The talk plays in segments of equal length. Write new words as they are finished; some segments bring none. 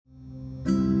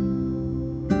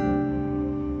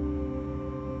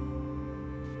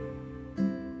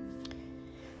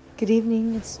Good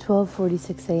evening, it's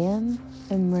 12:46 a.m.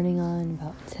 I'm running on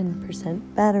about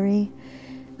 10% battery.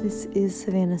 This is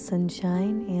Savannah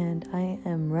Sunshine, and I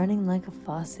am running like a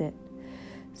faucet.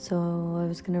 So I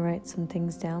was going to write some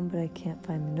things down, but I can't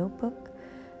find the notebook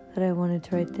that I wanted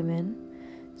to write them in.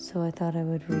 So I thought I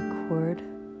would record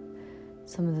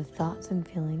some of the thoughts and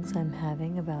feelings I'm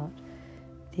having about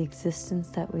the existence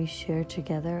that we share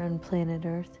together on planet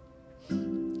Earth,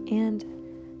 and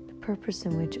purpose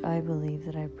in which I believe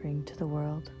that I bring to the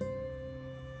world.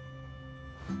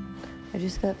 I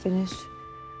just got finished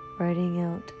writing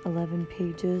out 11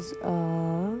 pages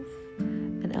of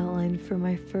an outline for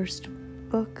my first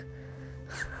book.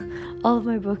 All of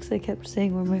my books I kept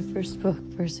saying were my first book.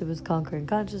 First it was Conquering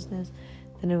Consciousness,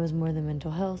 then it was More Than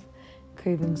Mental Health.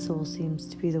 Craving Soul seems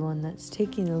to be the one that's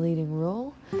taking the leading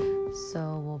role,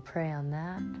 so we'll pray on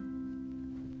that.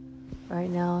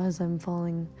 Right now, as I'm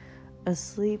falling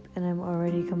asleep and I'm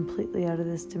already completely out of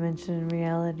this dimension and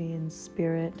reality and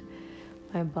spirit,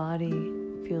 my body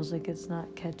feels like it's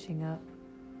not catching up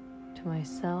to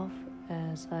myself.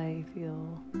 As I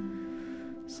feel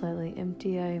slightly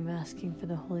empty, I am asking for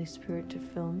the Holy Spirit to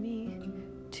fill me,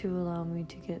 to allow me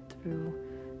to get through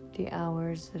the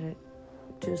hours that it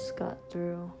just got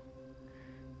through,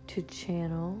 to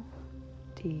channel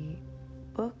the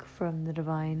book from the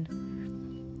divine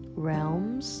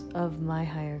realms of my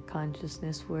higher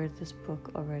consciousness where this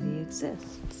book already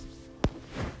exists.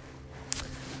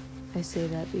 I say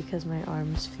that because my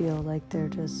arms feel like they're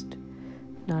just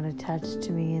not attached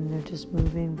to me and they're just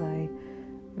moving by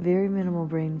very minimal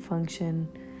brain function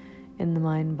in the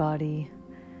mind-body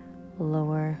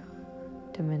lower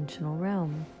dimensional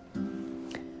realm.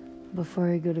 Before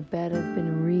I go to bed, I've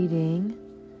been reading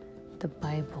the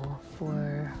Bible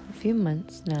for a few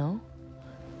months now.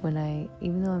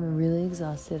 Even though I'm really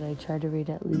exhausted, I try to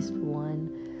read at least one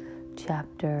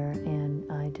chapter,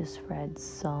 and I just read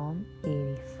Psalm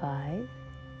 85.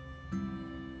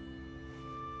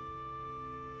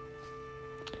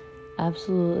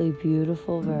 Absolutely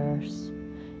beautiful verse.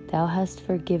 Thou hast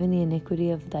forgiven the iniquity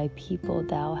of thy people.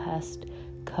 Thou hast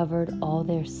covered all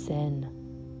their sin.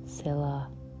 Selah.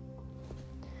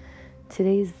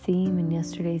 Today's theme and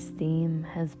yesterday's theme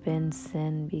has been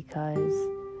sin, because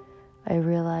I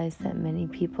realize that many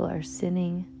people are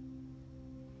sinning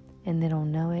and they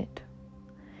don't know it,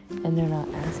 and they're not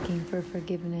asking for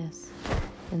forgiveness,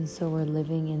 and so we're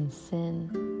living in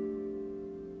sin.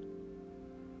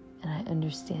 And I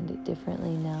understand it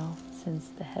differently now since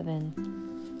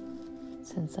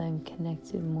I'm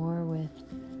connected more with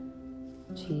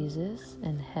Jesus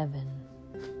and heaven.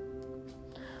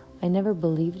 I never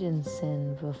believed in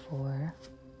sin before.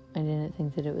 I didn't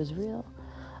think that it was real.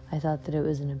 I thought that it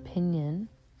was an opinion.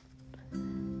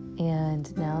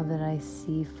 And now that I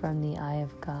see from the eye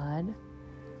of God,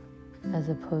 as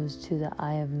opposed to the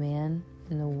eye of man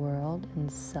in the world and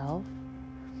self,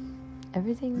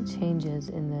 everything changes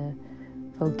in the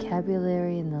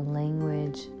vocabulary and the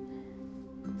language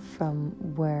from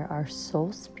where our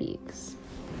soul speaks.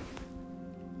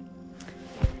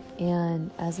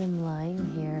 And as I'm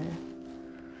lying here,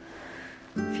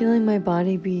 feeling my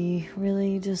body be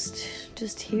really just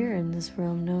here in this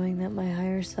realm, knowing that my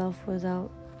higher self was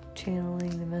out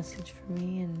channeling the message for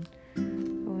me, and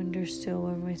I wonder still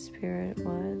where my spirit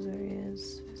was or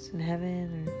is. If it's in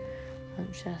heaven or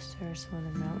Mount Shasta or some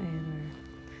other mountain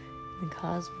or in the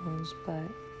cosmos.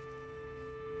 But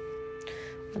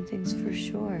one thing's for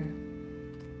sure,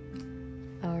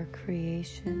 our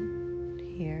creation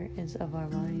here is of our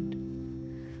mind.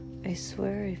 I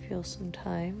swear I feel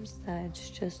sometimes that it's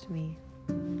just me.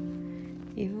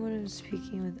 Even when I'm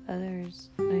speaking with others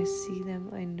and I see them,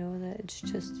 I know that it's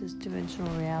just this dimensional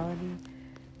reality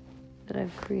that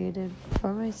I've created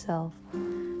for myself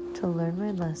to learn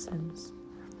my lessons.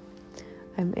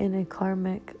 I'm in a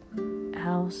karmic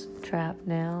house trap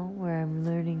now where I'm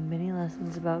learning many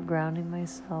lessons about grounding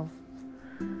myself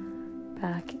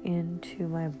back into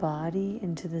my body,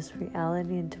 into this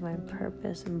reality, into my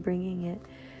purpose, and bringing it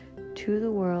to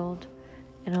the world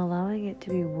and allowing it to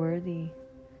be worthy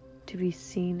to be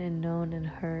seen and known and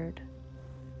heard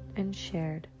and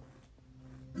shared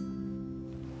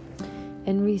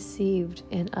and received.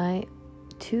 And I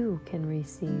too can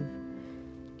receive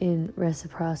in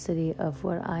reciprocity of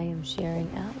what I am sharing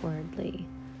outwardly.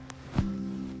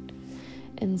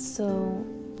 And so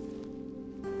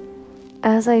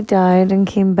as I died and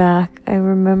came back, I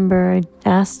remember I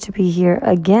asked to be here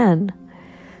again.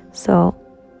 So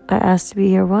I asked to be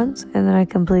here once, and then I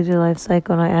completed a life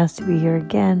cycle, and I asked to be here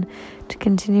again to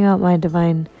continue out my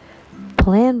divine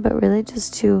plan, but really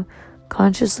just to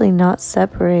consciously not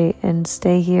separate and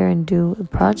stay here and do the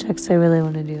projects I really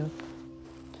want to do.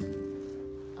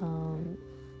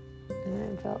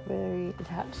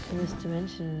 attached to this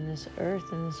dimension and this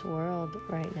earth and this world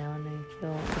right now, and I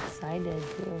feel excited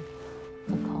to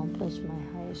accomplish my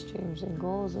highest dreams and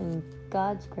goals. And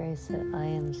God's grace that I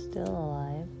am still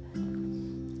alive,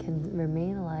 can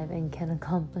remain alive, and can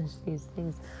accomplish these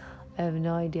things. I have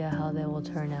no idea how they will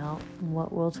turn out,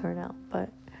 what will turn out, but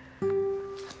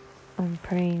I'm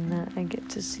praying that I get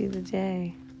to see the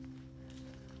day.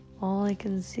 All I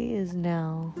can see is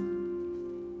now,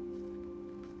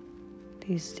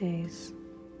 these days.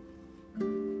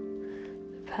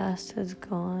 The past has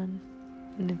gone,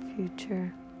 and the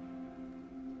future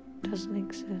doesn't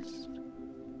exist.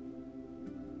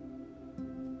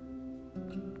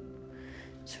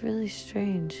 It's really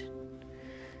strange,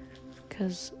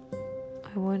 because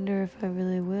I wonder if I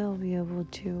really will be able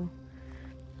to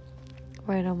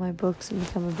write all my books and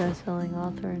become a best-selling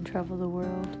author and travel the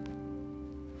world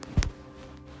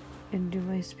and do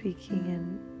my speaking,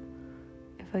 and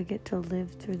if I get to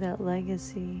live through that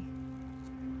legacy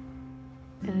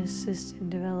and assist in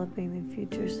developing the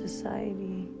future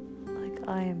society like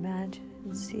I imagine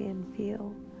and see and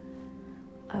feel,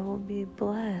 I will be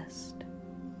blessed.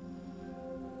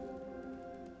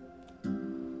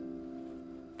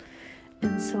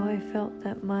 And so I felt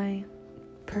that my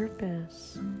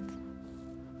purpose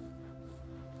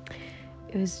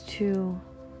is to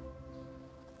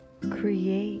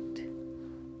create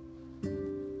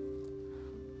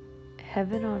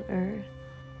heaven on earth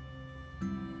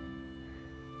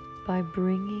by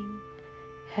bringing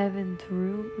heaven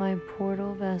through my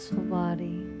portal vessel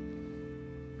body,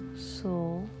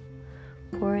 soul,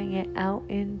 pouring it out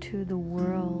into the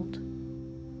world,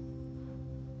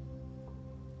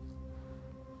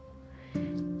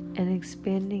 and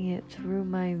expanding it through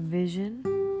my vision,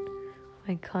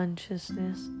 my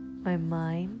consciousness, my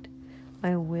mind,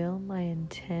 my will, my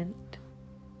intent,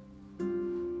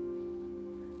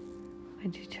 my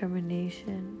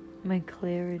determination, my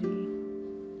clarity,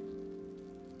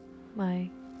 my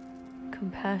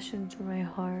compassion through my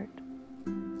heart,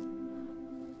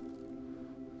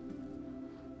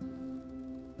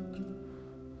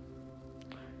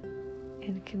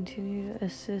 and continue to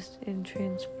assist in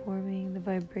transforming the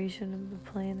vibration of the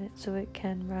planet so it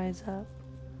can rise up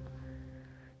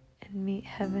and meet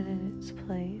heaven in its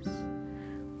place,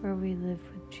 where we live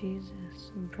with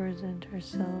Jesus and present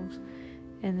ourselves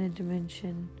in the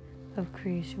dimension of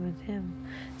creation with Him.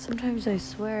 Sometimes I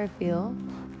swear I feel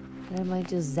that I might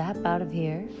just zap out of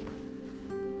here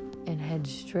and head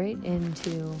straight into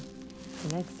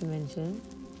the next dimension,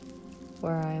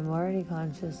 where I am already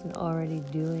conscious and already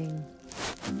doing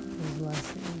those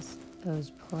lessons,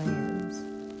 those plans.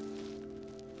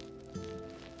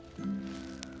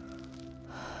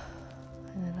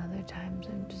 And then other times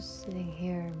I'm just sitting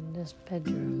here in this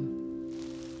bedroom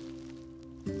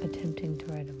attempting to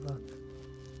write a book,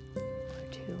 or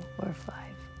 2 or 5,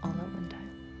 all at one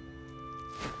time.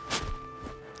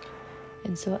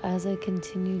 And so as I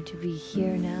continue to be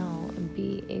here now and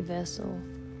be a vessel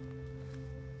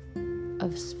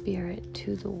of spirit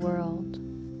to the world,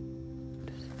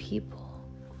 to the people,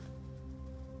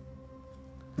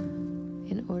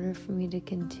 in order for me to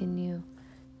continue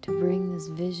to bring this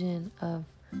vision of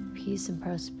peace and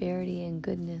prosperity and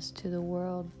goodness to the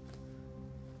world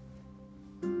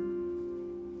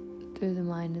through the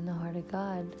mind and the heart of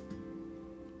God,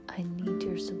 I need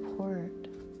your support.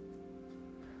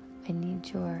 I need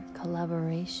your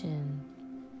collaboration.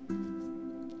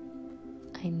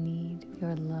 I need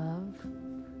your love,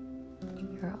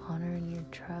 your honor, and your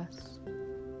trust,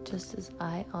 just as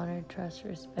I honor, trust,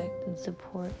 respect, and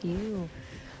support you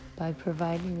by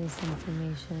providing this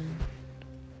information,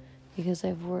 because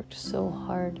I've worked so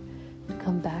hard to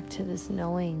come back to this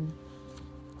knowing.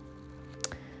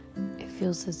 It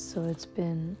feels as though it's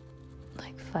been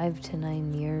like 5 to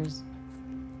 9 years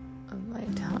of my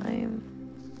time.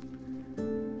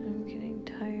 I'm getting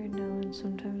tired now, and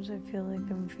sometimes I feel like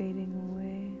I'm fading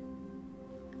away.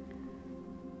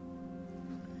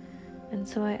 And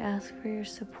so I ask for your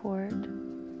support,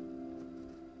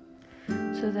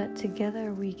 so that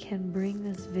together we can bring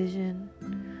this vision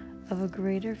of a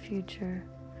greater future,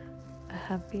 a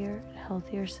happier and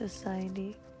healthier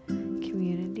society,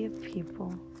 community of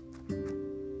people,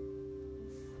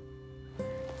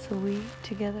 so we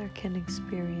together can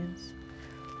experience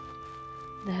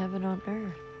the heaven on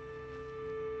earth.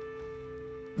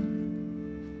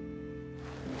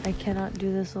 I cannot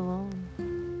do this alone.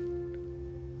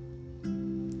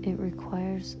 It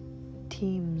requires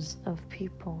teams of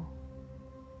people.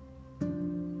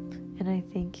 And I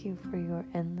thank you for your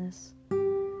endless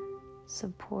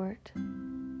support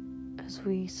as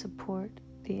we support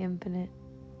the infinite.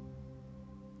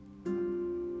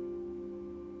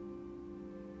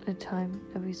 the time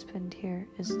that we spend here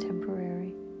is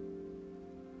temporary.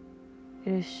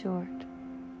 It is short.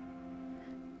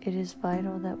 It is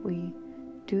vital that we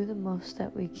do the most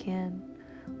that we can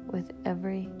with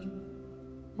every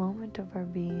moment of our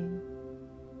being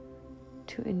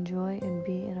to enjoy and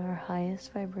be in our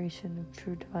highest vibration of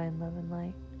true divine love and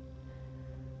light.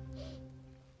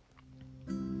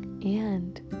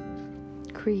 And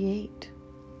create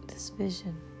this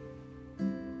vision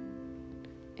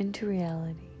into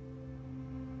reality,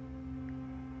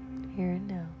 here and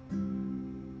now.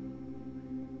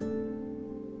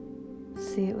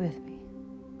 See it with me.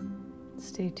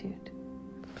 Stay tuned.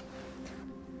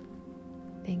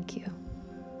 Thank you.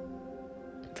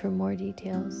 For more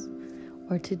details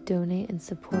or to donate and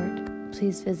support,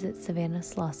 please visit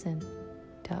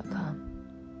savannahslawson.com.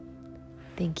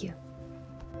 Thank you.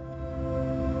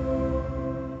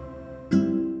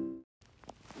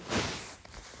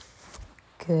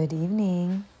 Good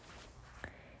evening.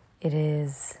 It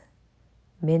is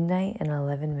midnight and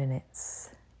 11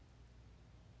 minutes.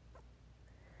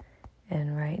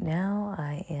 And right now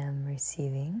I am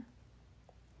receiving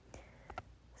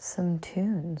some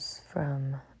tunes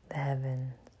from the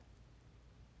heavens.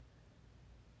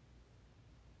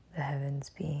 The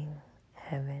heavens being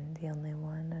heaven, the only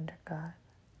one under God.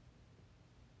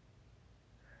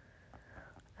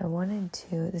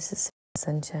 This is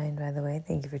Sunshine, by the way.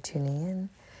 Thank you for tuning in.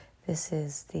 This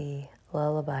is the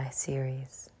Lullaby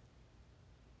series.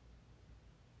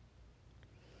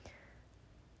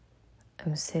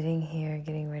 I'm sitting here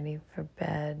getting ready for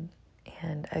bed,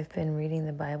 and I've been reading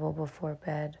the Bible before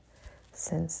bed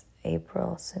since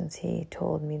April, since he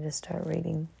told me to start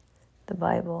reading the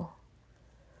Bible.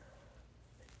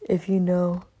 If you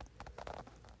know,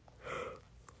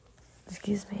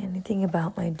 anything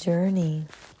about my journey,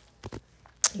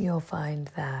 you'll find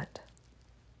that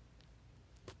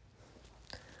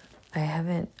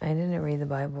I didn't read the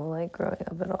Bible like growing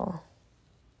up at all.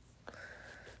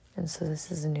 And so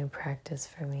this is a new practice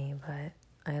for me,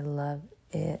 but I love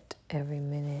it every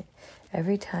minute.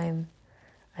 Every time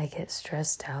I get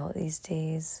stressed out these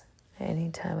days,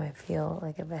 anytime I feel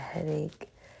like I have a headache,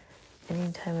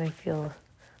 anytime I feel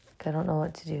like I don't know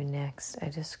what to do next, I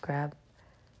just grab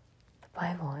the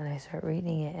Bible and I start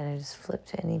reading it, and I just flip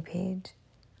to any page,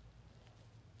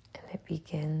 and it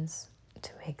begins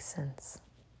to make sense.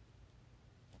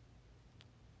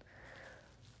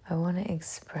 I want to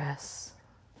express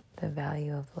the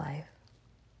value of life.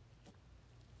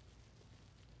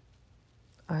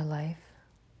 Our life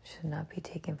should not be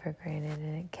taken for granted,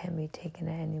 and it can be taken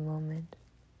at any moment.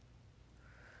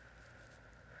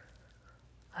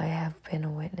 I have been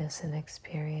a witness and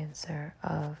experiencer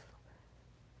of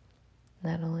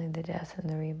not only the death and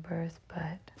the rebirth,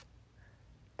 but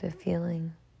the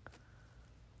feeling,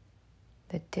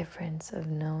 the difference of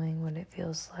knowing what it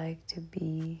feels like to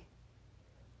be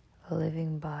a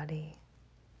living body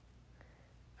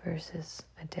versus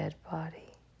a dead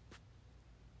body.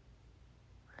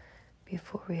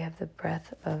 Before we have the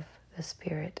breath of the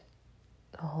Spirit,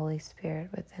 the Holy Spirit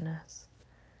within us,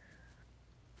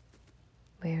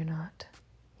 we are not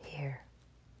here.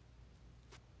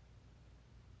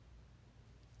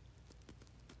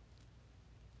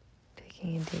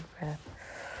 Taking a deep breath,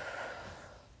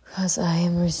 because I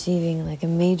am receiving like a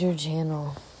major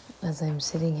channel as I'm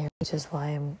sitting here, which is why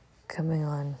I'm coming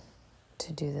on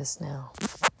to do this now.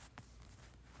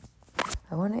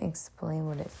 I want to explain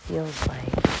what it feels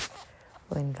like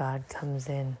when God comes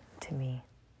in to me,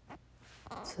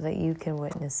 so that you can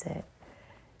witness it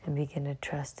and begin to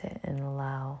trust it and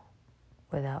allow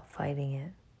without fighting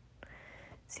it.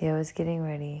 See, I was getting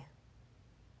ready.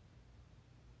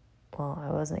 Well,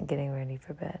 I wasn't getting ready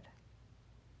for bed.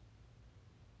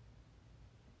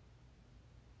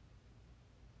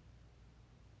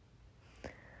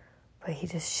 But he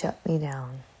just shut me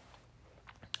down.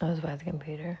 I was by the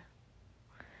computer.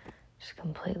 Just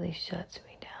completely shuts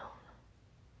me down.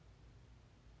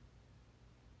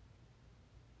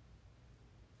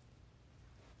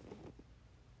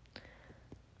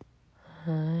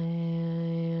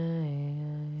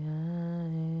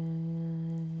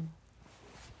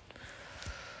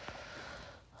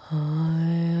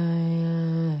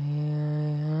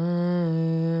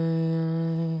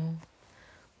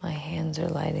 My hands are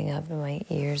lighting up and my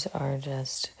ears are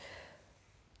just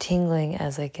tingling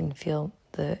as I can feel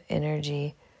the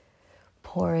energy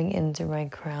pouring into my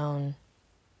crown.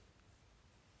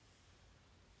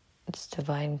 It's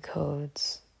divine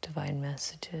codes, divine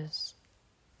messages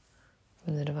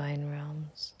from the divine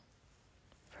realms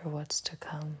for what's to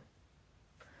come.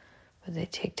 But they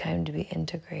take time to be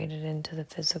integrated into the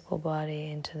physical body,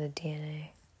 into the DNA.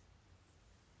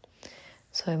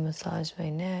 So I massage my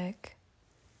neck,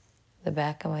 the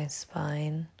back of my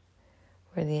spine,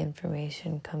 where the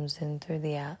information comes in through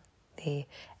the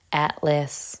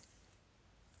atlas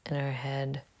in our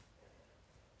head,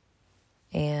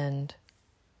 and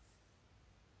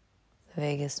the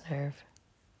vagus nerve.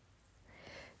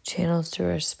 Channels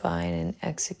through our spine and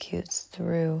executes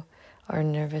through our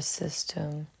nervous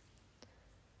system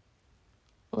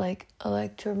like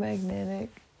electromagnetic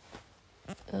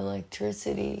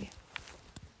electricity.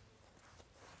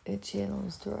 It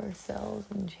channels through our cells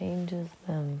and changes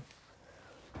them.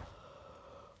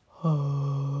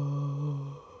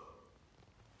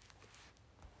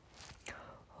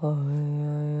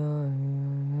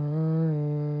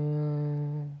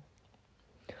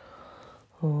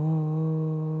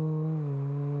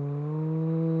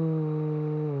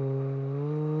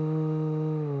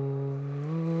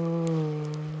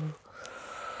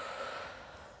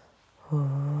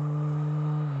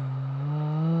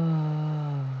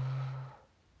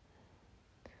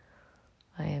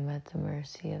 I am at the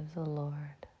mercy of the Lord.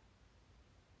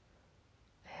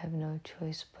 I have no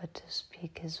choice but to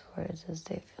speak His words as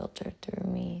they filter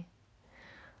through me.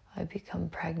 I become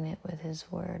pregnant with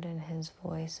His word and His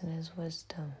voice and His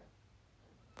wisdom.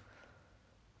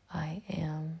 I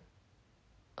am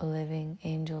a living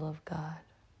angel of God.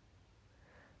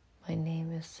 My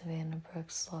name is Savannah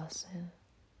Brooks Lawson,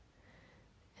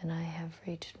 and I have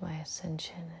reached my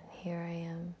ascension, and here I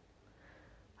am.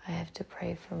 I have to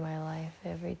pray for my life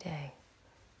every day.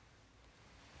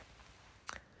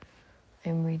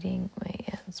 I'm reading my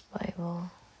aunt's Bible.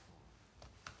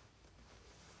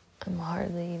 I'm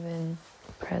hardly even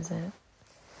present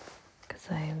because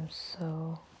I am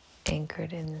so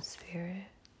anchored in the Spirit.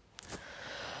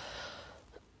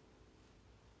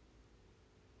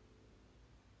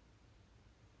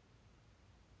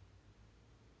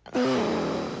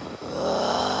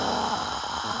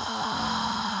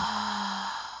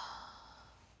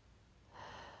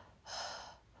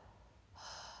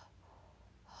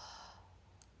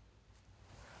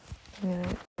 I'm going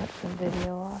to cut the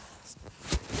video